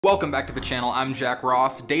Welcome back to the channel. I'm Jack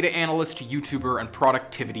Ross, data analyst, YouTuber, and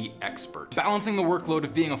productivity expert. Balancing the workload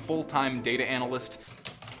of being a full-time data analyst,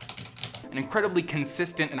 an incredibly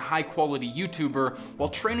consistent and high-quality YouTuber, while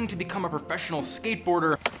training to become a professional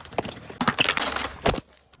skateboarder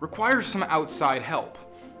requires some outside help.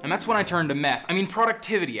 And that's when I turned to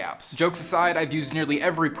productivity apps. Jokes aside, I've used nearly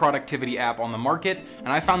every productivity app on the market, and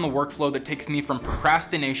I found the workflow that takes me from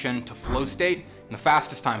procrastination to flow state in the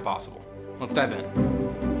fastest time possible. Let's dive in.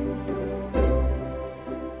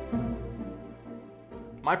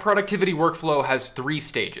 My productivity workflow has 3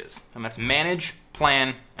 stages, and that's manage,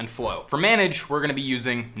 plan, and flow. For manage, we're gonna be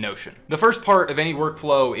using Notion. The first part of any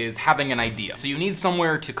workflow is having an idea. So you need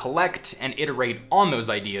somewhere to collect and iterate on those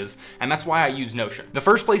ideas, and that's why I use Notion. The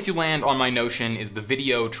first place you land on my Notion is the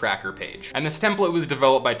video tracker page. And this template was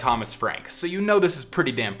developed by Thomas Frank, so you know this is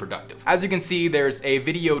pretty damn productive. As you can see, there's a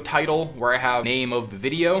video title where I have name of the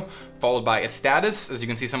video, followed by a status. As you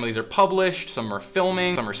can see, some of these are published, some are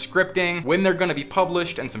filming, some are scripting, when they're gonna be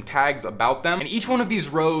published, and some tags about them. And each one of these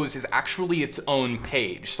rows is actually its own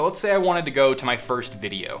page. So let's say I wanted to go to my first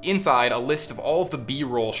video. Inside, a list of all of the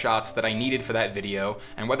B-roll shots that I needed for that video,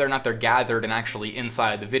 and whether or not they're gathered and actually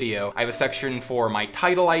inside the video. I have a section for my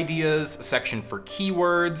title ideas, a section for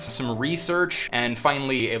keywords, some research, and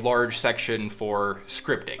finally a large section for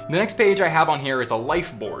scripting. The next page I have on here is a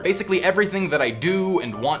life board. Basically everything that I do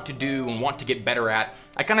and want to do and want to get better at,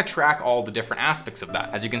 I kind of track all the different aspects of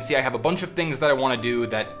that. As you can see, I have a bunch of things that I want to do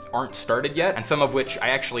that aren't started yet, and some of which I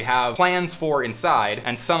actually have plans for inside,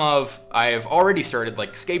 and some of I've already started,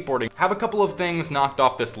 like skateboarding. I have a couple of things knocked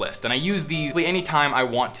off this list, and I use these anytime I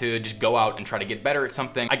want to just go out and try to get better at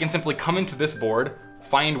something. I can simply come into this board,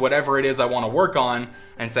 find whatever it is I want to work on,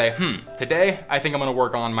 and say, today I think I'm gonna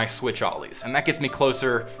work on my switch ollies. And that gets me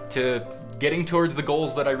closer to getting towards the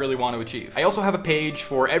goals that I really want to achieve. I also have a page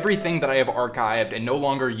for everything that I have archived and no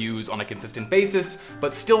longer use on a consistent basis,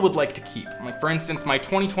 but still would like to keep. Like for instance, my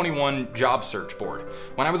 2021 job search board.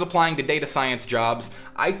 When I was applying to data science jobs,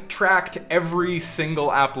 I tracked every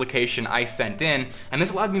single application I sent in, and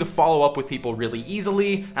this allowed me to follow up with people really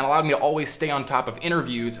easily and allowed me to always stay on top of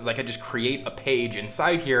interviews, as I could just create a page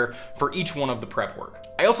inside here for each one of the prep work.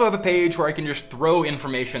 I also have a page where I can just throw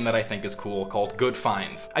information that I think is cool called Good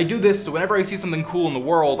Finds. I do this so whenever I see something cool in the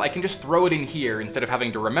world, I can just throw it in here instead of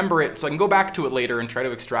having to remember it, so I can go back to it later and try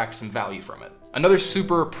to extract some value from it. Another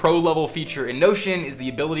super pro level feature in Notion is the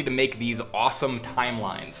ability to make these awesome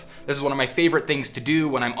timelines. This is one of my favorite things to do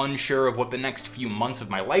when I'm unsure of what the next few months of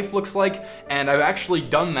my life looks like, and I've actually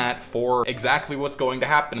done that for exactly what's going to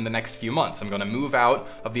happen in the next few months. I'm gonna move out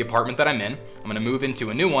of the apartment that I'm in, I'm gonna move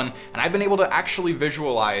into a new one, and I've been able to actually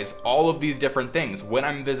visualize all of these different things. When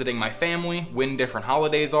I'm visiting my family, when different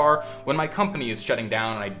holidays are, when my company is shutting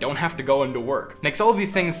down and I don't have to go into work. Makes all of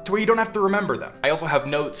these things to where you don't have to remember them. I also have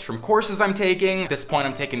notes from courses I'm taking. At this point,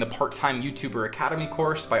 I'm taking the Part-Time YouTuber Academy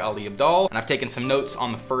course by Ali Abdal, and I've taken some notes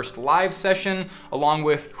on the first live session, along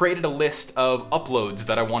with created a list of uploads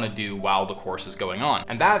that I want to do while the course is going on.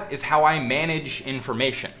 And that is how I manage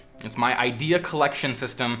information. It's my idea collection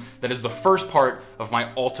system that is the first part of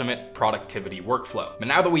my ultimate productivity workflow. But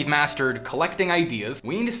now that we've mastered collecting ideas,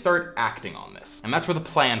 we need to start acting on this. And that's where the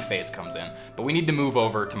plan phase comes in, but we need to move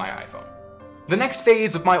over to my iPhone. The next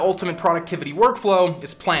phase of my ultimate productivity workflow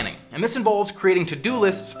is planning, and this involves creating to-do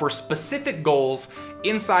lists for specific goals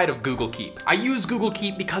inside of Google Keep. I use Google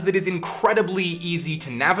Keep because it is incredibly easy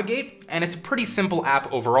to navigate, and it's a pretty simple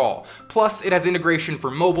app overall. Plus, it has integration for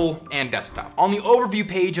mobile and desktop. On the overview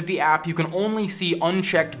page of the app, you can only see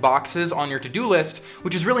unchecked boxes on your to-do list,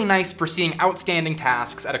 which is really nice for seeing outstanding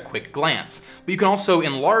tasks at a quick glance. But you can also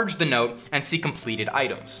enlarge the note and see completed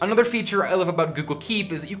items. Another feature I love about Google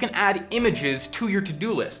Keep is that you can add images to your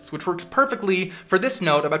to-do lists, which works perfectly for this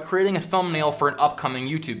note about creating a thumbnail for an upcoming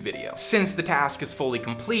YouTube video. Since the task is fully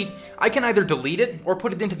complete, I can either delete it or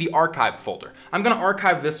put it into the archived folder. I'm gonna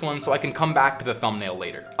archive this one so I can come back to the thumbnail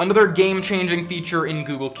later. Another game-changing feature in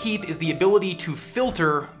Google Keep is the ability to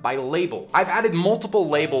filter by label. I've added multiple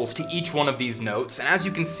labels to each one of these notes, and as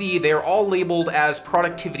you can see, they are all labeled as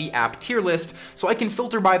productivity app tier list, so I can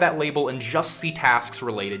filter by that label and just see tasks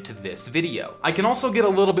related to this video. I can also get a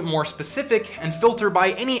little bit more specific and filter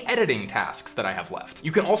by any editing tasks that I have left.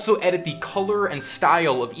 You can also edit the color and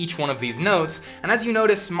style of each one of these notes, and as you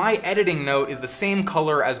notice, my editing note is the same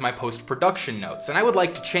color as my post-production notes, and I would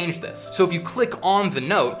like to change this. So if you click on the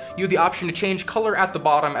note, you have the option to change color at the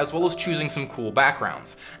bottom as well as choosing some cool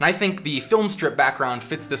backgrounds. And I think the film strip background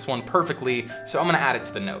fits this one perfectly, so I'm gonna add it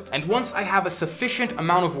to the note. And once I have a sufficient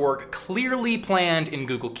amount of work clearly planned in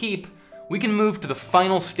Google Keep, we can move to the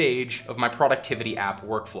final stage of my productivity app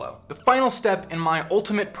workflow. The final step in my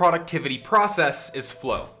ultimate productivity process is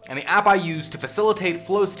Flow, and the app I use to facilitate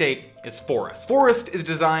flow state is Forest. Forest is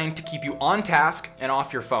designed to keep you on task and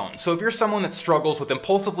off your phone. So if you're someone that struggles with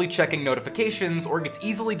impulsively checking notifications or gets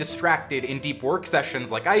easily distracted in deep work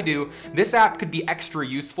sessions like I do, this app could be extra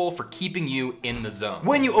useful for keeping you in the zone.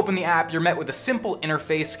 When you open the app, you're met with a simple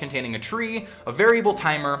interface containing a tree, a variable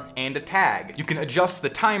timer, and a tag. You can adjust the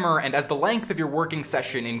timer, and as the length of your working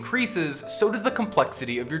session increases, so does the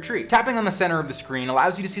complexity of your tree. Tapping on the center of the screen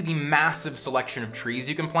allows you to see the massive selection of trees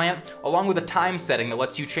you can plant, along with a time setting that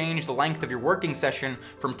lets you change the length of your working session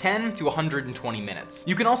from 10 to 120 minutes.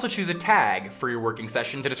 You can also choose a tag for your working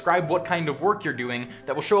session to describe what kind of work you're doing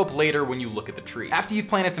that will show up later when you look at the tree. After you've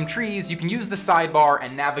planted some trees, you can use the sidebar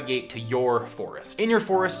and navigate to your forest. In your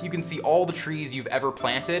forest, you can see all the trees you've ever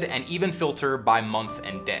planted and even filter by month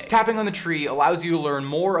and day. Tapping on the tree allows you to learn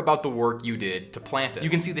more about the work you did to plant it. You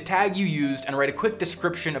can see the tag you used and write a quick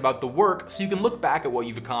description about the work so you can look back at what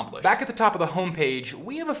you've accomplished. Back at the top of the homepage,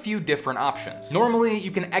 we have a few different options. Normally,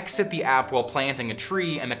 you can exit the app while planting a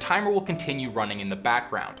tree and the timer will continue running in the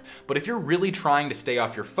background. But if you're really trying to stay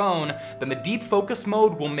off your phone, then the deep focus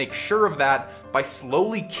mode will make sure of that by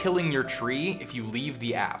slowly killing your tree if you leave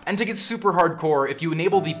the app. And to get super hardcore, if you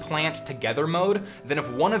enable the plant together mode, then if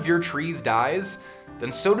one of your trees dies,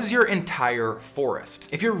 then so does your entire forest.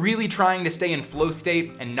 If you're really trying to stay in flow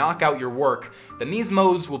state and knock out your work, then these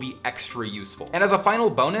modes will be extra useful. And as a final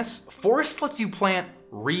bonus, Forest lets you plant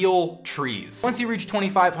real trees. Once you reach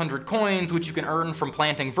 2,500 coins, which you can earn from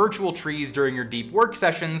planting virtual trees during your deep work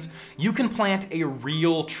sessions, you can plant a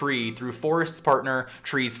real tree through Forest's partner,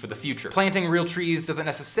 Trees for the Future. Planting real trees doesn't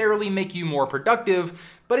necessarily make you more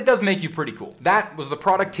productive, but it does make you pretty cool. That was the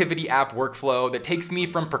productivity app workflow that takes me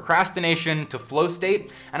from procrastination to flow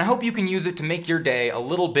state, and I hope you can use it to make your day a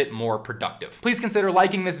little bit more productive. Please consider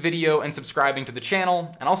liking this video and subscribing to the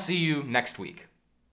channel, and I'll see you next week.